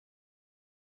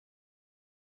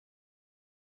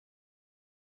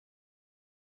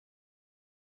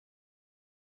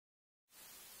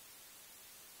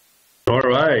All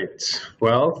right.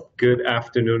 Well, good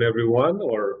afternoon, everyone,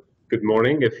 or good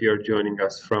morning if you're joining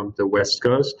us from the West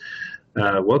Coast.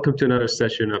 Welcome to another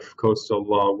session of Coastal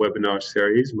Law webinar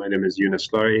series. My name is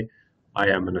Yunus Lari. I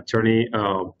am an attorney,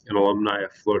 an alumni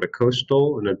of Florida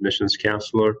Coastal, an admissions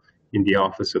counselor in the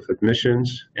Office of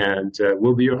Admissions, and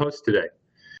will be your host today.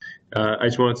 I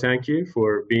just want to thank you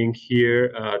for being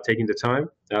here, taking the time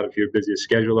out of your busy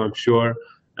schedule, I'm sure,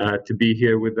 to be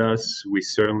here with us. We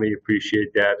certainly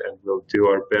appreciate that, and we'll do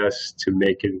our best to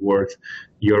make it worth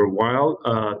your while.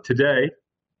 Today,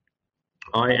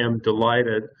 I am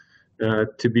delighted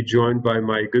to be joined by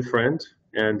my good friend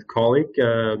and colleague,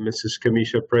 Mrs.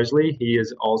 Kamisha Presley. She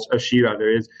is also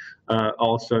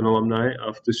an alumni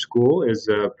of the school, is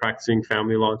a practicing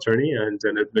family law attorney and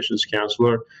an admissions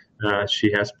counselor.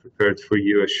 She has prepared for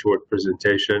you a short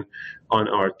presentation on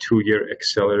our two-year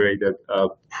accelerated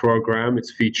program,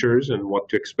 its features, and what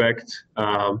to expect.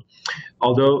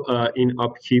 Although in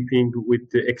upkeeping with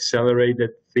the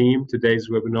accelerated theme, today's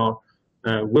webinar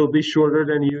will be shorter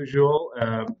than usual.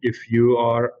 If you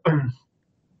are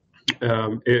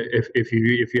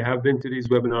if you have been to these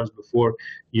webinars before,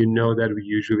 you know that we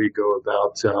usually go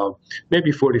about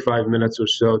maybe 45 minutes or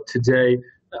so. Today,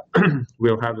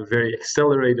 we'll have a very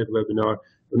accelerated webinar,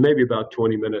 maybe about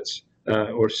 20 minutes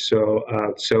or so.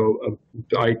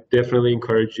 I definitely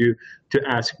encourage you to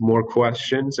ask more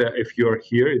questions. If you're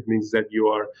here, it means that you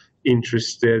are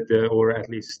interested or at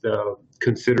least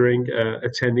considering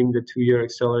attending the two-year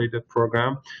accelerated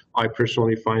program. I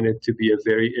personally find it to be a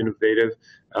very innovative,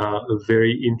 a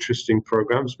very interesting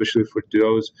program, especially for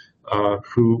those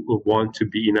who want to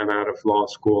be in and out of law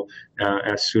school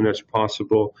as soon as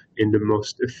possible in the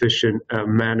most efficient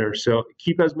manner. So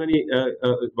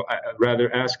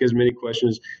ask as many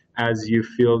questions as you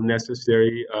feel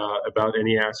necessary about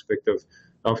any aspect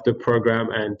of the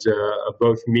program. And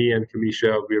both me and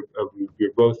Kamisha, we're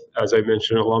both, as I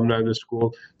mentioned, alumni of the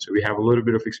school, so we have a little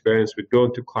bit of experience with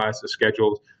going to class, the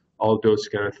schedules, all those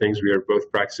kind of things. We are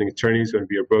both practicing attorneys, and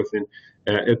we are both in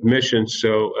admissions.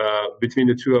 So between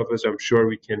the two of us, I'm sure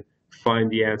we can find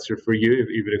the answer for you.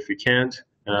 Even if we can't,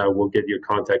 we'll get your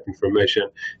contact information,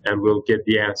 and we'll get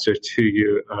the answer to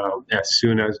you as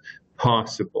soon as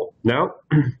possible. Now,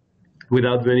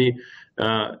 without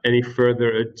any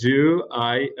further ado,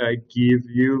 I give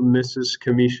you Mrs.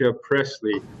 Kamisha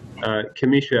Presley.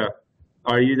 Kamisha,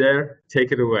 are you there?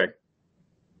 Take it away.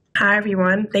 Hi,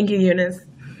 everyone. Thank you, Yunus.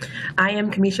 I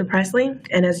am Kamisha Presley,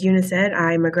 and as Yunus said,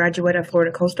 I'm a graduate of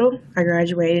Florida Coastal. I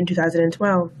graduated in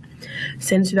 2012.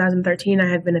 Since 2013, I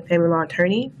have been a family law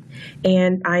attorney,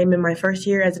 and I am in my first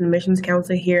year as an admissions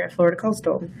counselor here at Florida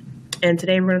Coastal. And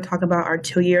today we're going to talk about our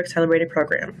two-year accelerated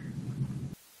program.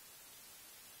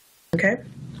 Okay.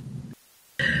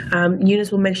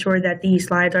 Yunus will make sure that these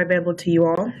slides are available to you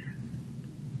all.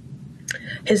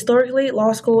 Historically,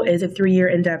 law school is a three-year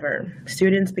endeavor.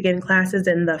 Students begin classes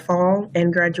in the fall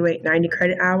and graduate 90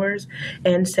 credit hours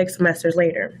and 6 semesters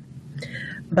later.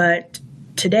 But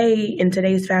today, in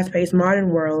today's fast-paced modern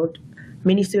world,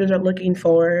 many students are looking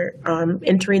for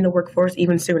entering the workforce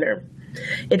even sooner.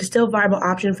 It's still a viable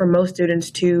option for most students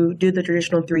to do the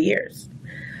traditional 3 years.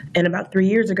 And about 3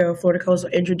 years ago, Florida Coastal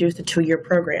introduced a 2-year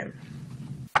program.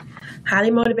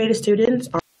 Highly motivated students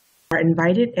are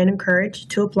invited and encouraged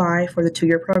to apply for the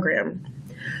 2-year program.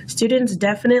 Students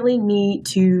definitely need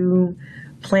to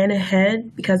plan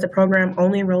ahead because the program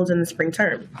only enrolls in the spring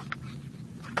term.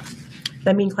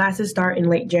 That means classes start in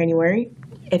late January.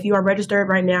 If you are registered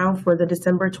right now for the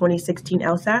December 2016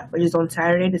 LSAT, which is on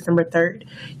Saturday, December 3rd,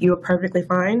 you are perfectly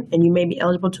fine, and you may be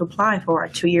eligible to apply for our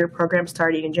 2-year program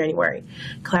starting in January.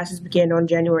 Classes begin on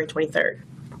January 23rd.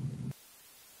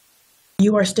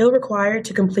 You are still required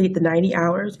to complete the 90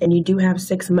 hours, and you do have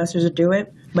 6 semesters to do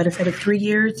it, but instead of 3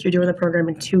 years, you're doing the program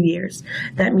in 2 years.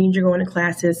 That means you're going to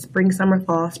classes spring, summer,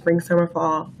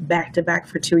 fall, back to back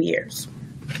for 2 years.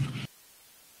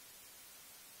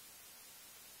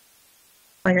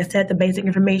 Like I said, the basic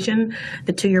information,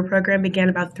 the 2-year program began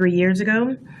about 3 years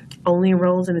ago, only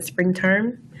enrolls in the spring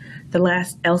term. The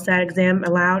last LSAT exam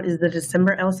allowed is the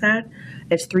December LSAT.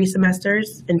 It's 3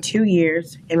 semesters in 2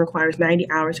 years and requires 90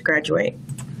 hours to graduate.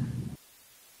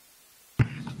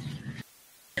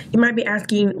 You might be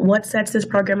asking, what sets this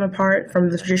program apart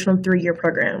from the traditional 3-year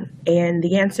program? And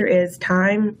the answer is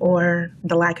time, or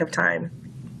the lack of time.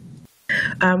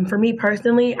 For me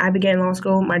personally, I began law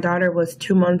school. My daughter was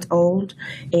 2 months old,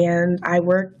 and I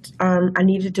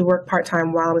needed to work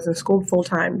part-time while I was in school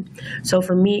full-time. So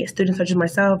for me, students such as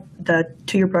myself, the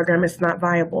 2-year program is not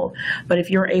viable. But if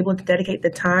you're able to dedicate the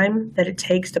time that it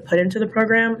takes to put into the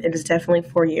program, it is definitely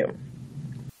for you.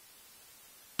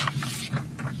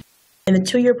 In the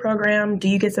 2-year program, do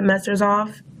you get semesters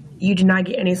off? You do not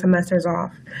get any semesters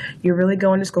off. You're really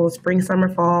going to school spring, summer,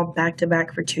 fall, back to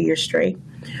back for 2 years straight.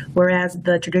 Whereas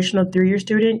the traditional 3-year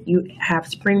student, you have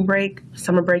spring break,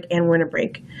 summer break, and winter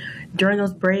break. During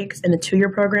those breaks in the 2-year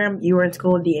program, you are in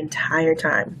school the entire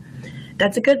time.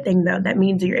 That's a good thing, though. That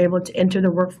means that you're able to enter the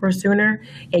workforce sooner,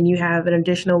 and you have an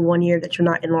additional 1 year that you're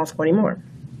not in law school anymore.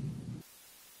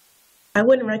 I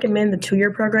wouldn't recommend the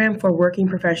 2-year program for working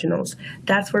professionals.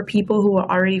 That's for people who are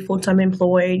already full-time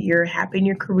employed, you're happy in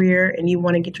your career, and you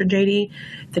want to get your JD.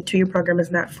 The 2-year program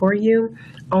is not for you,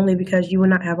 only because you will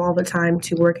not have all the time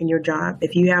to work in your job.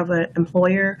 If you have an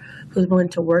employer who's willing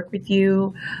to work with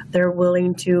you, they're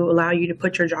willing to allow you to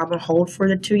put your job on hold for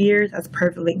the 2 years, that's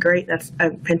perfectly great. That's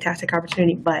a fantastic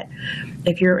opportunity. But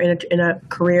if you're in a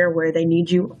career where they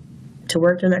need you to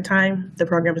work during that time, the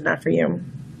program is not for you.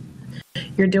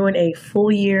 You're doing a full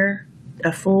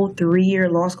 3-year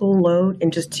law school load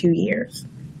in just 2 years.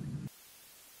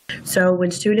 So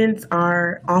when students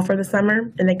are off for the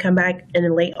summer and they come back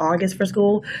in late August for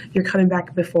school, you're coming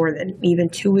back before then, even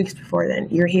 2 weeks before then.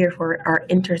 You're here for our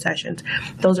intersessions.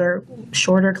 Those are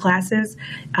shorter classes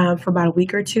for about a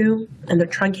week or two, and they're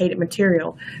truncated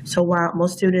material. So while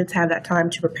most students have that time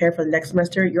to prepare for the next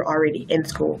semester, you're already in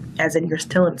school, as in you're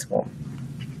still in school.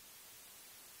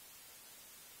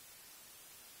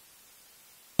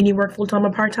 Can you work full-time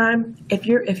or part-time? If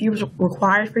you're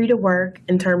required for you to work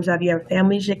in terms of you have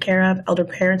families to take care of, elder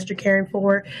parents you're caring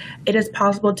for, it is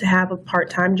possible to have a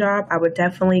part-time job. I would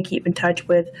definitely keep in touch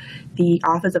with the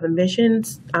Office of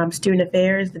Admissions, Student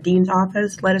Affairs, the Dean's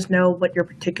Office. Let us know what your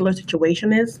particular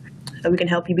situation is so we can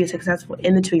help you be successful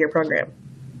in the 2-year program.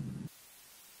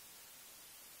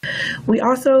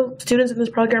 Students in this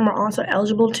program are also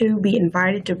eligible to be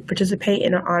invited to participate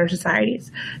in our honor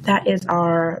societies. That is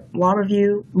our law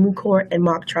review, moot court, and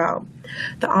mock trial.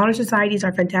 The honor societies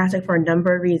are fantastic for a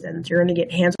number of reasons. You're going to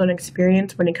get hands-on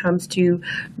experience when it comes to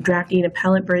drafting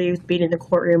appellate briefs, being in the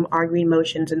courtroom, arguing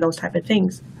motions, and those type of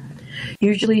things.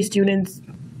 Usually students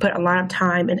put a lot of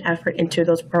time and effort into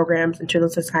those programs, into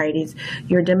those societies.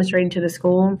 You're demonstrating to the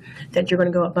school that you're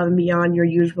going to go above and beyond your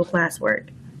usual classwork.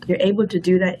 You're able to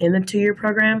do that in the 2-year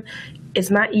program.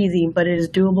 It's not easy, but it is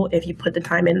doable if you put the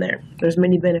time in there. There's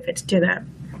many benefits to that.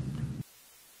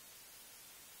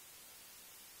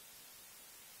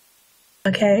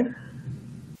 Okay,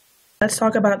 let's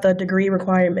talk about the degree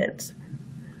requirements.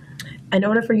 In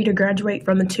order for you to graduate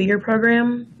from the 2-year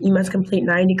program, you must complete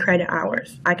 90 credit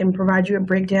hours. I can provide you a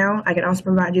breakdown. I can also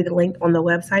provide you the link on the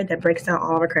website that breaks down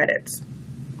all of our credits.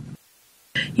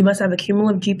 You must have a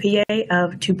cumulative GPA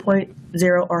of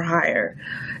 2.0 or higher.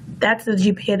 That's the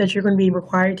GPA that you're going to be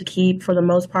required to keep for the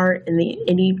most part in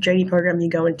any JD program you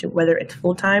go into, whether it's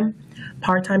full-time,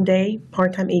 part-time day,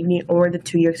 part-time evening, or the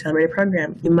 2-year accelerated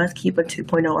program. You must keep a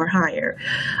 2.0 or higher.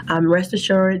 Rest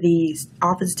assured, the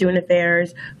Office of Student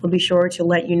Affairs will be sure to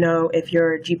let you know if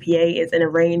your GPA is in a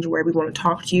range where we want to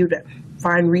talk to you to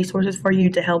find resources for you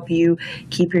to help you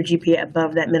keep your GPA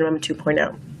above that minimum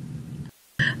 2.0.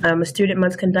 A student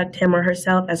must conduct him or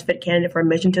herself as fit candidate for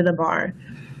admission to the bar.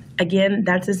 Again,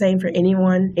 that's the same for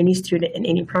anyone, any student in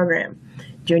any program.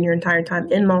 During your entire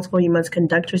time in law school, you must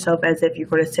conduct yourself as if you're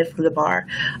going to sit for the bar.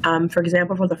 For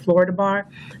example, for the Florida bar,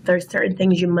 there are certain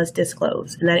things you must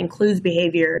disclose, and that includes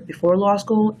behavior before law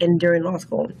school and during law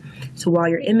school. So while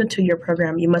you're in the 2-year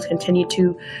program, you must continue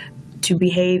to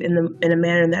behave in a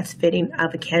manner that's fitting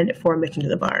of a candidate for admission to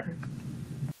the bar.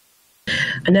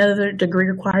 Another degree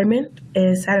requirement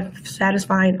is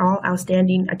satisfying all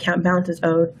outstanding account balances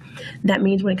owed. That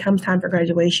means when it comes time for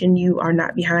graduation, you are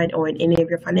not behind on any of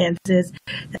your finances,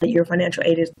 that your financial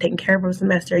aid is taken care of for the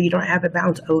semester, you don't have a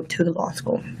balance owed to the law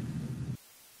school.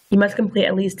 You must complete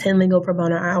at least 10 legal pro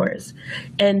bono hours,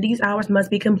 and these hours must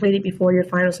be completed before your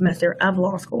final semester of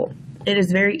law school. It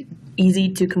is very easy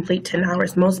to complete 10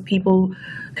 hours. Most people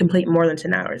complete more than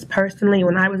 10 hours. Personally,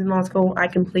 when I was in law school, I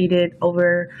completed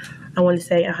over, I want to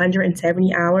say,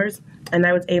 170 hours, and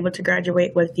I was able to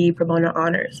graduate with the pro bono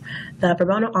honors. The pro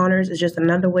bono honors is just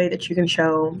another way that you can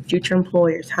show future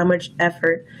employers how much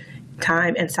effort,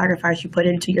 time, and sacrifice you put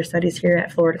into your studies here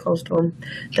at Florida Coastal.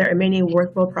 There are many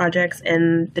worthwhile projects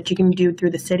that you can do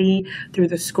through the city, through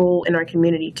the school, and our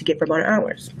community to get pro bono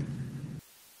hours.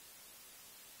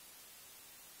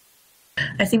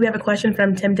 I see we have a question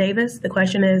from Tim Davis. The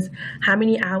question is, how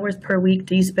many hours per week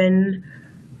do you spend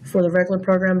for the regular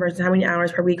program versus how many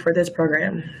hours per week for this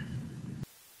program?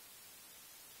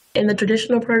 In the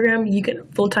traditional program, you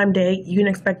get full-time day. You can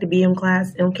expect to be on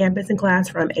campus in class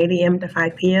from 8 a.m. to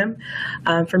 5 p.m.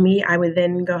 For me, I would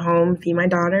then go home, feed my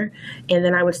daughter, and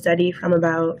then I would study from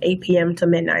about 8 p.m. to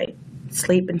midnight.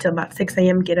 sleep until about 6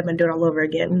 a.m., get up and do it all over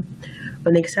again.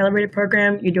 On the accelerated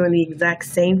program, you're doing the exact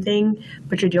same thing,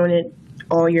 but you're doing it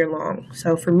all year long.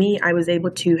 So for me, I was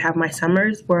able to have my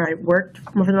summers where I worked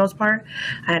for the most part.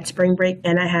 I had spring break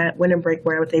and I had winter break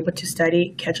where I was able to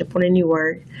study, catch up on any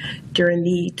work. During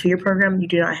the 2-year program, you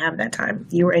do not have that time.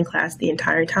 You were in class the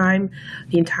entire time,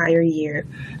 the entire year.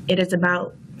 It is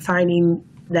about finding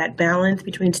that balance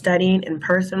between studying and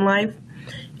personal life.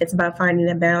 It's about finding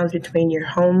that balance between your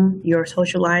home, your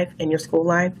social life, and your school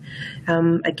life.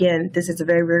 Again, this is a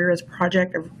very rigorous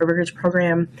project, a rigorous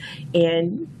program,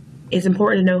 and it's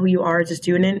important to know who you are as a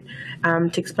student.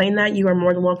 To explain that, you are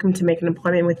more than welcome to make an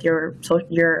appointment with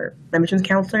your admissions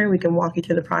counselor. We can walk you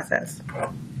through the process.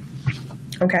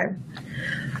 Okay.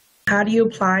 How do you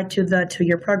apply to the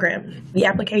 2-year program? The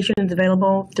application is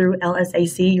available through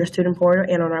LSAC, your student portal,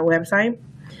 and on our website.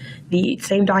 The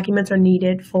same documents are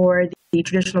needed for the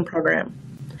traditional program.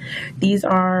 These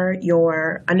are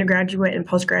your undergraduate and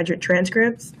postgraduate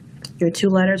transcripts, your 2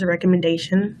 letters of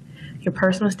recommendation, your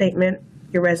personal statement,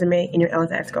 your resume, and your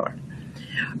LSAT score.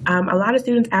 A lot of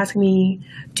students ask me,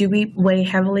 do we weigh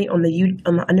heavily on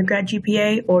the undergrad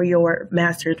GPA or your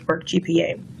master's work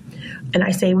GPA? And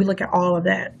I say we look at all of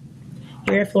that.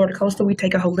 Here at Florida Coastal, we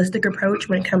take a holistic approach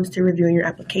when it comes to reviewing your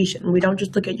application. We don't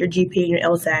just look at your GPA and your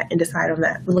LSAT and decide on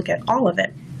that. We look at all of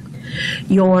it.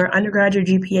 Your undergraduate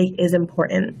GPA is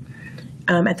important.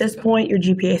 At this point, your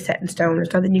GPA is set in stone.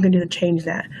 There's nothing you can do to change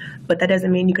that, but that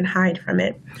doesn't mean you can hide from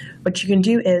it. What you can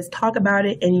do is talk about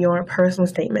it in your personal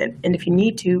statement, and if you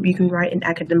need to, you can write an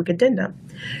academic addendum.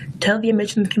 Tell the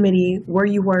admissions committee where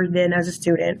you were then as a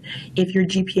student. If your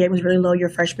GPA was really low your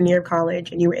freshman year of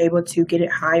college and you were able to get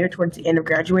it higher towards the end of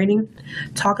graduating,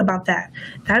 talk about that.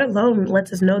 That alone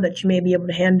lets us know that you may be able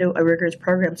to handle a rigorous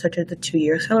program such as the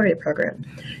 2-year accelerated program.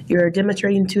 You're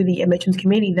demonstrating to the admissions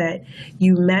committee that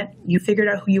you figured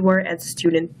out who you were as a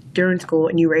student during school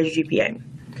and you raised your GPA.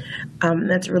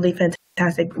 That's a really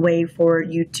fantastic way for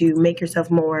you to make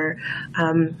yourself more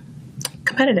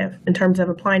competitive in terms of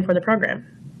applying for the program.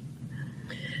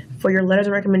 For your letters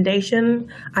of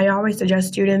recommendation, I always suggest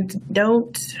students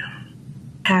don't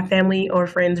have family or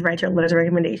friends write your letters of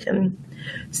recommendation.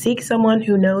 Seek someone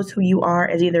who knows who you are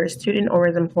as either a student or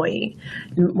as an employee,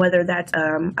 whether that's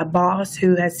a boss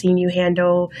who has seen you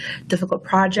handle difficult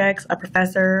projects, a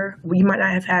professor. You might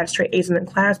not have had straight A's in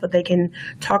the class, but they can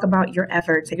talk about your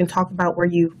efforts. They can talk about where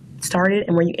you started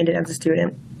and where you ended as a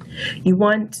student. You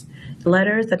want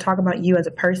letters that talk about you as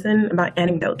a person, about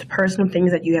anecdotes, personal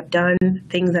things that you have done,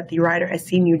 things that the writer has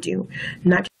seen you do,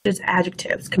 not just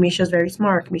adjectives. Kamisha is very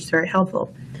smart, Kamisha is very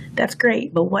helpful. That's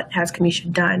great, but what has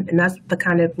Kamisha done? And that's the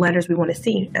kind of letters we want to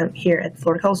see here at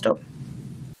Florida Coastal.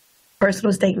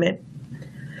 Personal statement.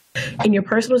 In your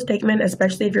personal statement,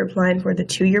 especially if you're applying for the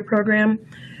 2-year program,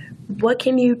 what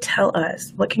can you tell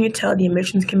us? What can you tell the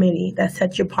admissions committee that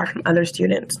sets you apart from other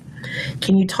students?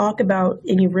 Can you talk about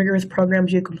any rigorous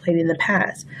programs you've completed in the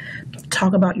past?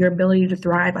 Talk about your ability to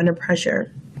thrive under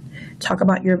pressure. Talk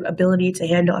about your ability to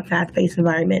handle a fast-paced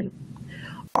environment.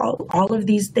 All of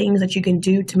these things that you can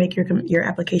do to make your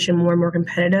application more and more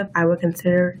competitive, I would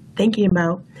consider thinking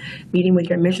about meeting with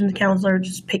your admissions counselor,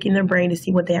 just picking their brain to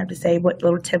see what they have to say, what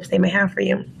little tips they may have for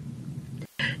you.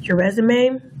 Your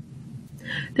resume.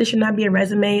 This should not be a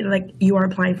resume like you are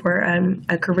applying for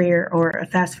a career or a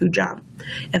fast food job.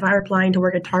 If I were applying to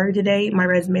work at Target today, my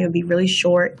resume would be really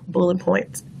short, bullet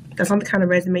points. That's not the kind of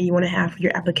resume you want to have for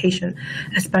your application,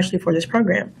 especially for this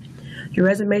program. Your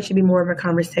resume should be more of a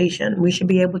conversation. We should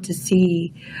be able to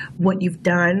see what you've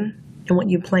done and what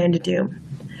you plan to do.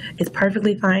 It's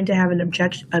perfectly fine to have an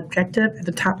objective at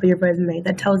the top of your resume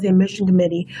that tells the admission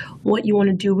committee what you want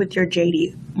to do with your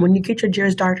JD. When you get your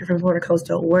Juris Doctor from Florida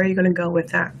Coastal, where are you going to go with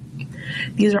that?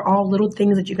 These are all little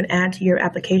things that you can add to your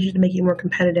application to make you more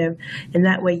competitive, and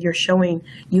that way you're showing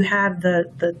you have the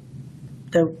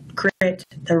grit,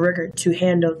 the rigor to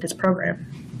handle this program.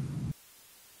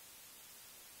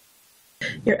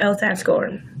 Your LSAT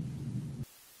score.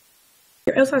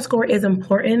 Your LSAT score is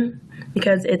important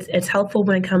because it's helpful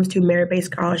when it comes to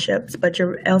merit-based scholarships, but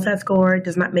your LSAT score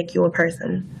does not make you a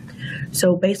person.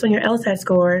 So based on your LSAT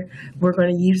score, we're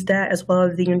going to use that as well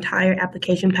as the entire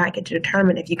application packet to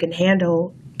determine if you can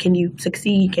handle, can you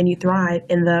succeed, can you thrive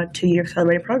in the 2-year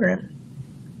accelerated program.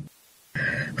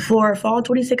 For fall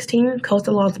 2016,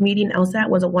 Coastal Law's median LSAT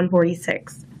was a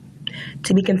 146.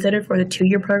 To be considered for the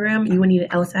 2-year program, you would need an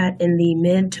LSAT in the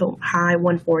mid to high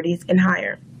 140s and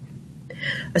higher.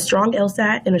 A strong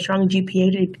LSAT and a strong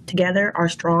GPA together are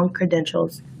strong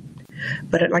credentials.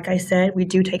 But like I said, we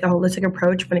do take a holistic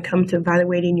approach when it comes to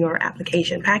evaluating your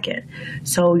application packet.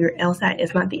 So your LSAT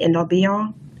is not the end-all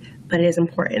be-all, but it is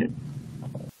important.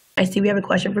 I see we have a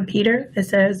question from Peter. It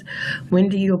says, when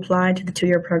do you apply to the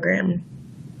 2-year program?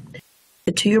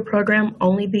 The 2-year program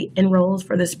only enrolls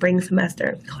for the spring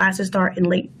semester. Classes start in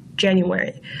late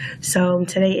January. So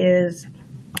today is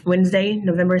Wednesday,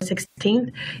 November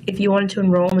 16th. If you wanted to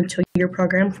enroll in the 2-year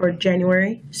program for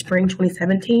January, spring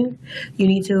 2017,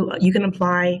 you can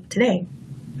apply today.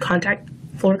 Contact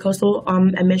Florida Coastal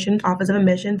Admissions, Office of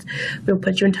Admissions. We'll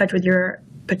put you in touch with your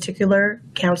particular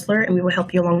counselor and we will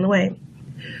help you along the way.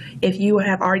 If you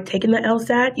have already taken the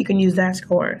LSAT, you can use that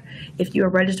score. If you are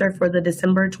registered for the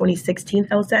December 2016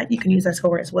 LSAT, you can use that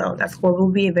score as well. That score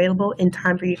will be available in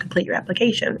time for you to complete your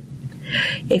application.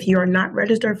 If you are not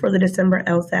registered for the December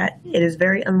LSAT, it is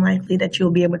very unlikely that you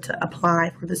will be able to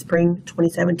apply for the spring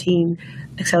 2017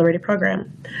 accelerated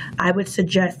program. I would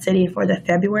suggest sitting for the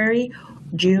February,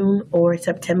 June, or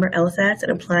September LSATs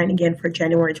and applying again for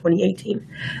January 2018.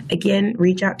 Again,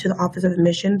 reach out to the Office of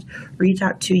Admissions, reach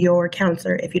out to your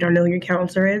counselor. If you don't know who your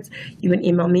counselor is, you can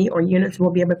email me or Eunice, and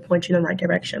we'll be able to point you in the right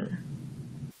direction.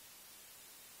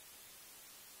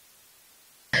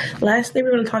 Lastly,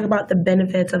 we're going to talk about the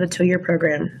benefits of a 2-year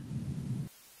program.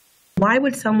 Why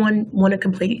would someone want to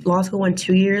complete law school in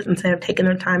 2 years instead of taking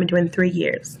their time and doing 3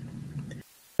 years?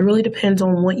 It really depends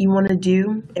on what you want to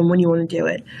do and when you want to do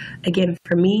it. Again,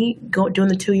 for me, doing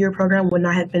the 2-year program would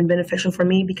not have been beneficial for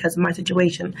me because of my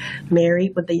situation,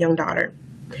 married with a young daughter.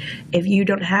 If you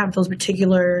don't have those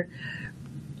particular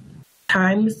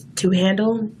times to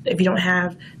handle, if you don't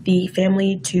have the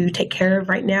family to take care of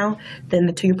right now, then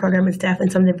the 2-year program is definitely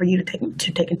something for you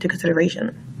to take into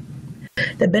consideration.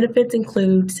 The benefits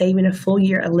include saving a full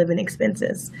year of living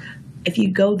expenses. If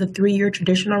you go the 3-year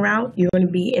traditional route, you're going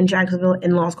to be in Jacksonville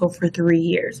in law school for 3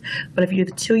 years. But if you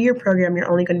do the 2-year program, you're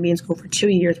only going to be in school for 2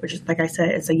 years, which is, like I said,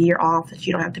 it's a year off that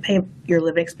you don't have to pay your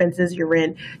living expenses, your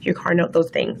rent, your car note,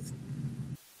 those things.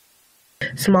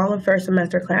 Smaller first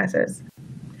semester classes.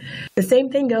 The same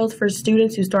thing goes for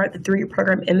students who start the 3-year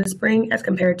program in the spring as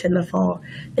compared to in the fall.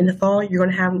 In the fall, you're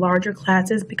going to have larger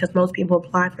classes because most people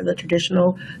apply for the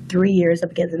traditional 3 years that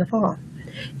begins in the fall.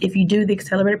 If you do the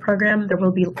accelerated program, there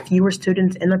will be fewer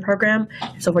students in the program,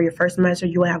 so for your first semester,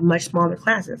 you will have much smaller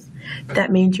classes.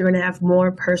 That means you're going to have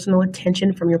more personal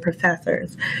attention from your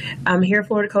professors. Here at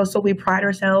Florida Coastal, we pride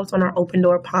ourselves on our open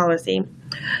door policy.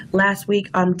 Last week,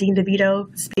 Dean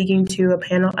DeVito speaking to a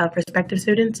panel of prospective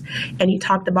students, and he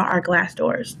talked about our glass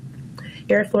doors.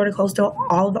 Here at Florida Coastal,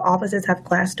 all of the offices have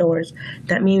glass doors.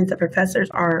 That means the professors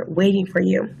are waiting for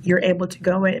you. You're able to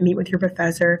go in and meet with your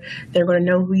professor. They're going to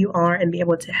know who you are and be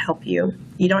able to help you.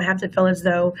 You don't have to feel as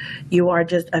though you are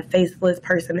just a faceless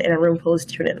person in a room full of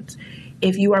students.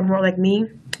 If you are more like me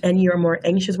and you are more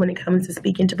anxious when it comes to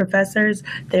speaking to professors,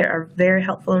 they are very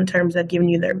helpful in terms of giving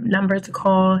you their numbers to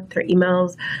call, their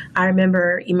emails. I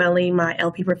remember emailing my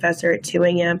LP professor at 2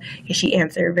 a.m. and she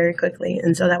answered very quickly.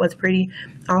 And so that was pretty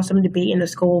awesome to be in a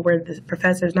school where the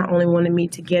professors not only wanted me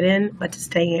to get in, but to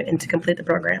stay in and to complete the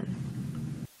program.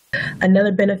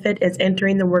 Another benefit is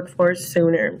entering the workforce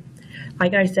sooner.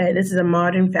 Like I said, this is a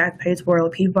modern, fast-paced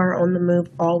world. People are on the move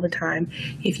all the time.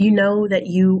 If you know that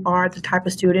you are the type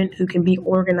of student who can be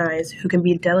organized, who can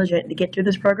be diligent to get through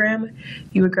this program,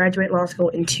 you would graduate law school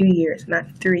in 2 years, not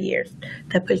 3 years.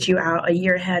 That puts you out a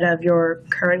year ahead of your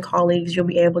current colleagues. You'll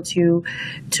be able to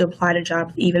apply to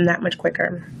jobs even that much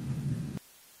quicker.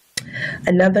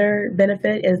 Another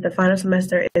benefit is the final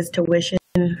semester is tuition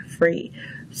free.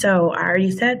 So I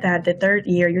already said that the 3rd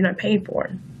year you're not paying for.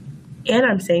 And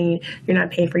I'm saying you're not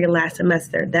paying for your last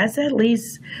semester. That's at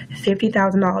least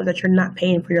 $50,000 that you're not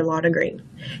paying for your law degree.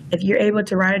 If you're able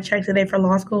to write a check today for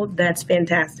law school, that's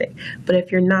fantastic. But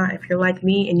if you're not, if you're like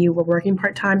me and you were working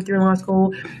part-time through law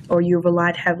school or you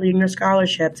relied heavily on your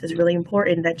scholarships, it's really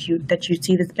important that you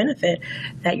see this benefit,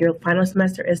 that your final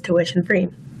semester is tuition free.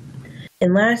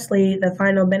 And lastly, the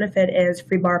final benefit is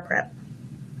free bar prep.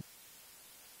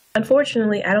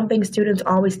 Unfortunately, I don't think students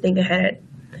always think ahead.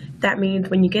 That means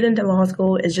when you get into law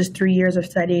school, it's just 3 years of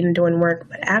studying and doing work.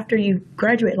 But after you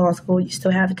graduate law school, you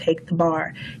still have to take the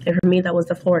bar. And for me, that was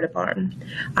the Florida bar.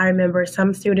 I remember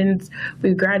some students,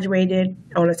 we graduated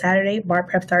on a Saturday, bar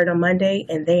prep started on Monday,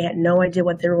 and they had no idea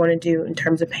what they were going to do in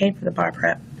terms of paying for the bar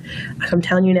prep. I'm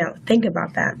telling you now, think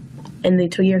about that. In the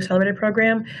 2-year accelerated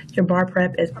program, your bar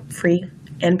prep is free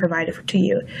and provided to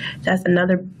you. That's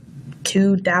another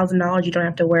 $2,000 you don't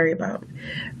have to worry about.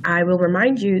 I will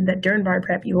remind you that during bar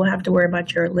prep, you will have to worry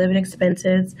about your living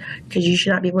expenses because you should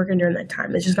not be working during that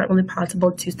time. It's just not really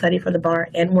possible to study for the bar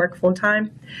and work full time.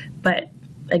 But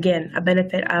again, a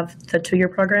benefit of the 2-year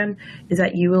program is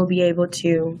that you will be able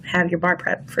to have your bar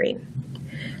prep free.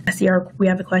 I see we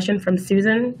have a question from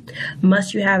Susan.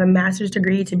 Must you have a master's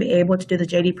degree to be able to do the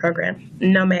JD program?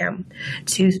 No, ma'am.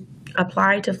 To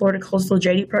apply to Florida Coastal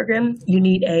JD program, you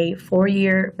need a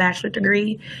 4-year bachelor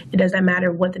degree. It doesn't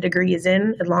matter what the degree is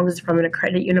in, as long as it's from an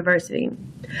accredited university.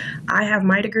 I have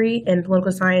my degree in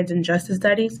political science and justice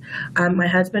studies. My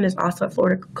husband is also a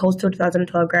Florida Coastal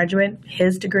 2012 graduate.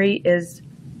 His degree is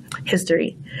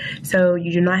history. So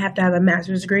you do not have to have a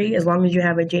master's degree as long as you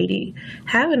have a JD.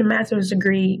 Having a master's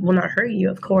degree will not hurt you,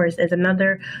 of course. It's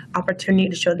another opportunity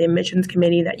to show the admissions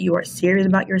committee that you are serious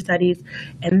about your studies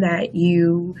and that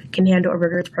you can handle a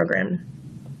rigorous program.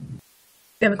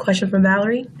 We have a question from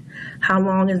Valerie. How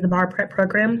long is the bar prep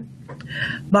program?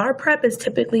 Bar prep is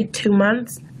typically 2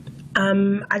 months.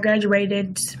 I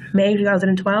graduated May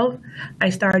 2012. I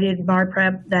started bar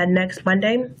prep that next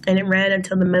Monday, and it ran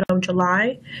until the middle of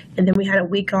July, and then we had a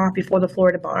week off before the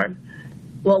Florida bar.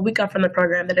 Well, a week off from the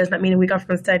program. That does not mean a week off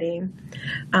from studying.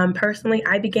 Personally,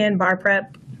 I began bar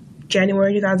prep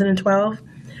January 2012.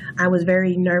 I was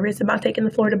very nervous about taking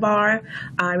the Florida bar.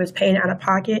 I was paying out of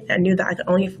pocket. I knew that I could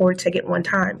only afford to get one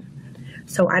time.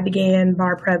 So I began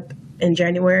bar prep in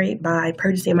January by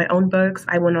purchasing my own books.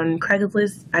 I went on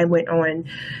Craigslist, I went on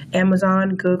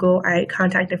Amazon, Google. I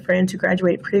contacted friends who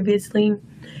graduated previously,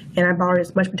 and I borrowed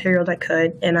as much material as I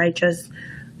could, and I just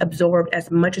absorbed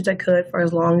as much as I could for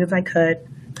as long as I could.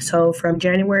 So from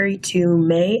January to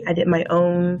May, I did my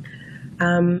own,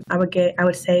 I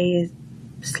would say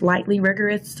slightly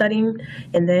rigorous studying,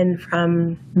 and then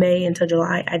from May until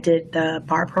July, I did the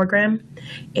bar program,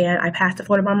 and I passed the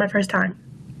Florida bar my first time.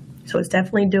 So it's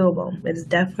definitely doable. It's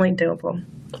definitely doable.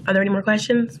 Are there any more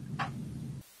questions?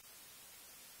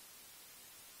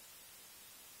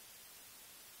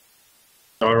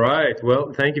 All right.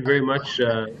 Well, thank you very much,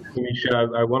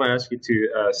 Kamisha. I want to ask you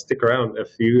to stick around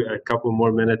a couple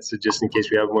more minutes just in case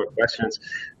we have more questions.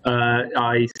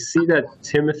 I see that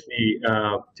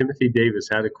Timothy Davis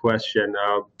had a question.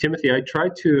 Timothy, I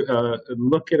tried to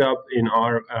look it up in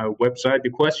our website. The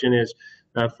question is,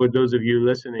 for those of you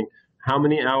listening, how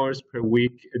many hours per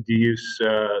week do you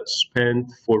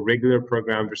spend for regular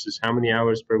program versus how many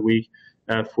hours per week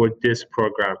for this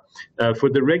program? For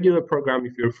the regular program,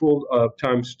 if you're a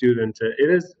full-time student, it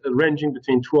is ranging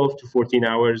between 12 to 14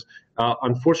 hours.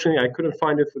 Unfortunately, I couldn't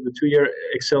find it for the 2-year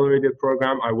accelerated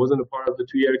program. I wasn't a part of the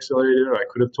 2-year accelerated. I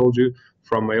could have told you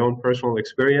from my own personal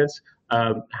experience.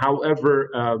 However,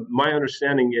 my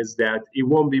understanding is that it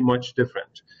won't be much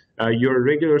different. Your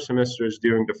regular semesters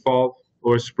during the fall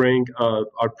or spring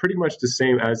are pretty much the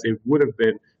same as it would have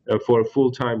been for a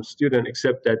full-time student,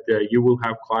 except that you will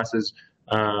have classes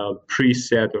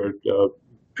preset or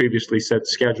previously set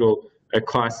schedule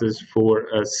classes for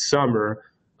summer.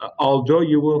 Although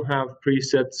you will have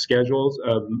preset schedules,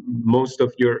 most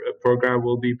of your program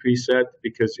will be preset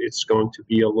because it's going to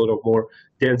be a little more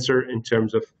denser in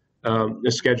terms of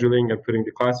the scheduling and putting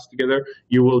the classes together.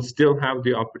 You will still have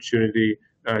the opportunity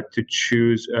to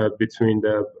choose between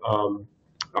the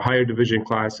higher division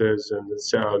classes and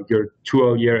your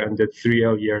 2L year and the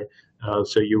 3L year.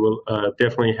 So you will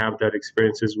definitely have that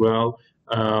experience as well.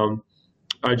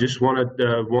 I just want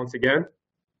to once again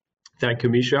thank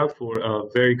Kamisha for a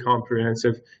very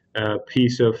comprehensive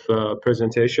piece of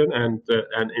presentation and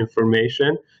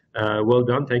information. Well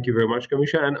done. Thank you very much,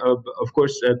 Kamisha. And of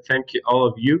course, thank you, all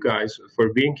of you guys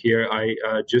for being here. I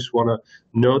just want to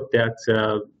note that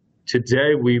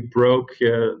today we broke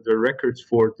the records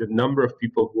for the number of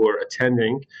people who are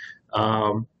attending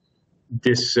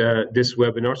this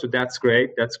webinar. So that's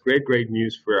great. That's great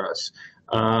news for us.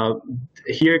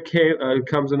 Here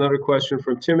comes another question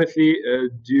from Timothy.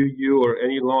 Do you or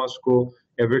any law school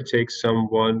ever take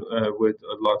someone with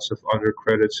lots of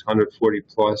undercredits, 140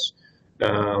 plus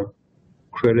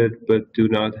credit, but do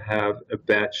not have a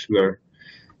bachelor?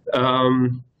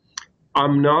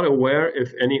 I'm not aware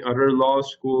if any other law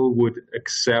school would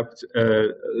accept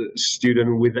a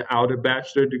student without a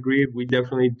bachelor degree. We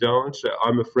definitely don't.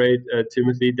 I'm afraid,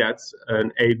 Timothy, that's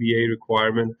an ABA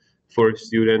requirement for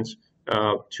students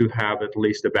to have at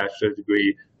least a bachelor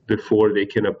degree before they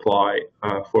can apply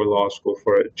for law school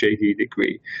for a JD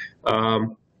degree.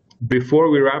 Before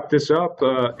we wrap this up,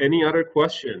 any other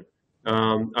question?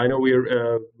 I know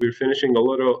we're finishing a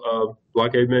little,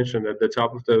 like I mentioned at the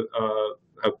top of the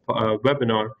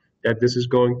webinar, that this is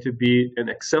going to be an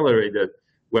accelerated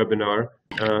webinar.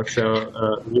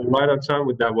 So we're right on time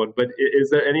with that one. But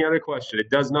is there any other question? It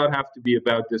does not have to be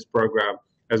about this program,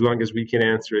 as long as we can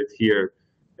answer it here.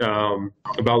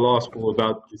 About law school,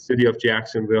 about the city of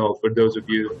Jacksonville, for those of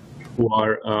you who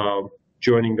are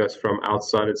joining us from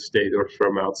outside of the state or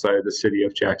from outside of the city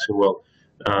of Jacksonville.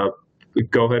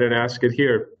 Go ahead and ask it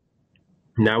here.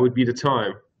 Now would be the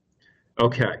time.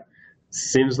 Okay,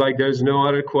 seems like there's no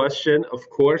other question. Of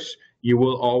course, you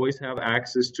will always have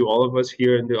access to all of us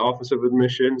here in the Office of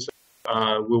Admissions.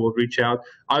 We will reach out.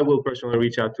 I will personally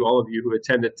reach out to all of you who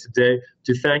attended today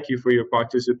to thank you for your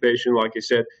participation. Like I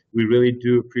said, we really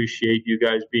do appreciate you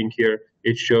guys being here.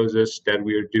 It shows us that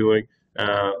we are doing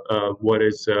what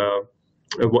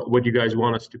you guys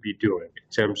want us to be doing in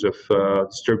terms of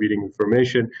distributing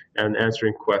information and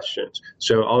answering questions.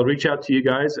 So I'll reach out to you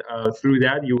guys. Through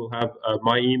that, you will have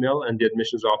my email and the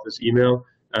admissions office email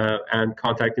and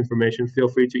contact information. Feel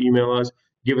free to email us,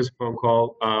 give us a phone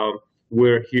call.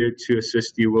 We're here to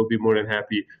assist you. We'll be more than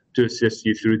happy to assist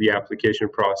you through the application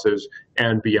process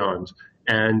and beyond.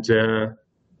 And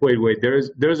wait,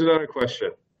 there's another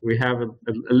question. We have a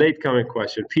late coming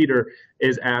question. Peter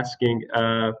is asking,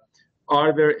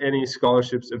 are there any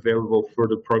scholarships available for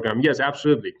the program? Yes,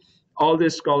 absolutely. All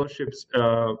these scholarships,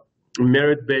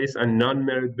 merit-based and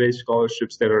non-merit-based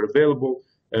scholarships that are available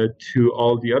to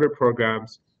all the other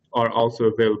programs are also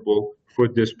available for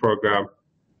this program.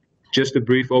 Just a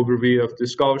brief overview of the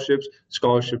scholarships.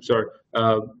 Scholarships are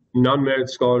non-merit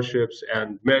scholarships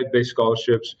and merit-based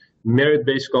scholarships.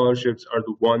 Merit-based scholarships are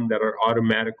the ones that are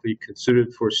automatically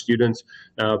considered for students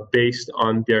based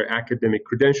on their academic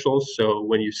credentials. So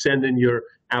when you send in your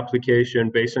application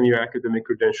based on your academic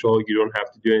credential, you don't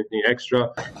have to do anything extra.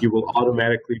 You will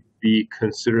automatically be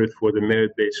considered for the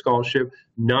merit-based scholarship.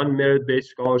 Non-merit-based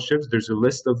scholarships, there's a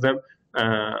list of them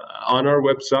on our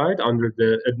website under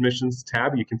the admissions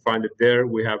tab. You can find it there.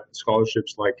 We have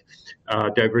scholarships like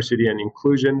diversity and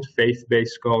inclusion,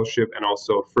 faith-based scholarship, and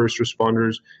also first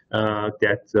responders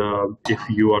that if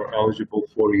you are eligible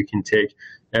for, you can take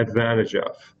advantage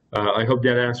of. I hope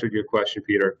that answered your question,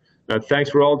 Peter. Thanks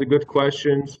for all the good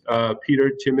questions. Peter,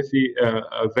 Timothy,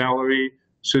 Valerie,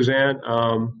 Suzanne,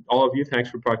 all of you, thanks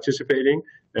for participating.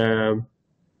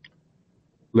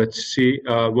 Let's see.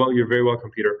 Well, you're very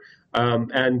welcome, Peter.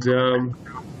 Once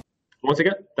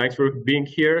again, thanks for being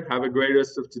here. Have a great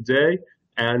rest of today.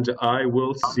 And I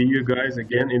will see you guys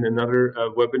again in another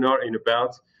webinar in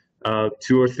about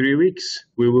 2 or 3 weeks.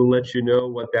 We will let you know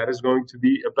what that is going to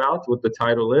be about, what the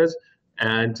title is,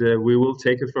 and we will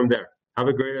take it from there. Have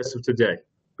a great rest of today.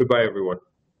 Goodbye, everyone.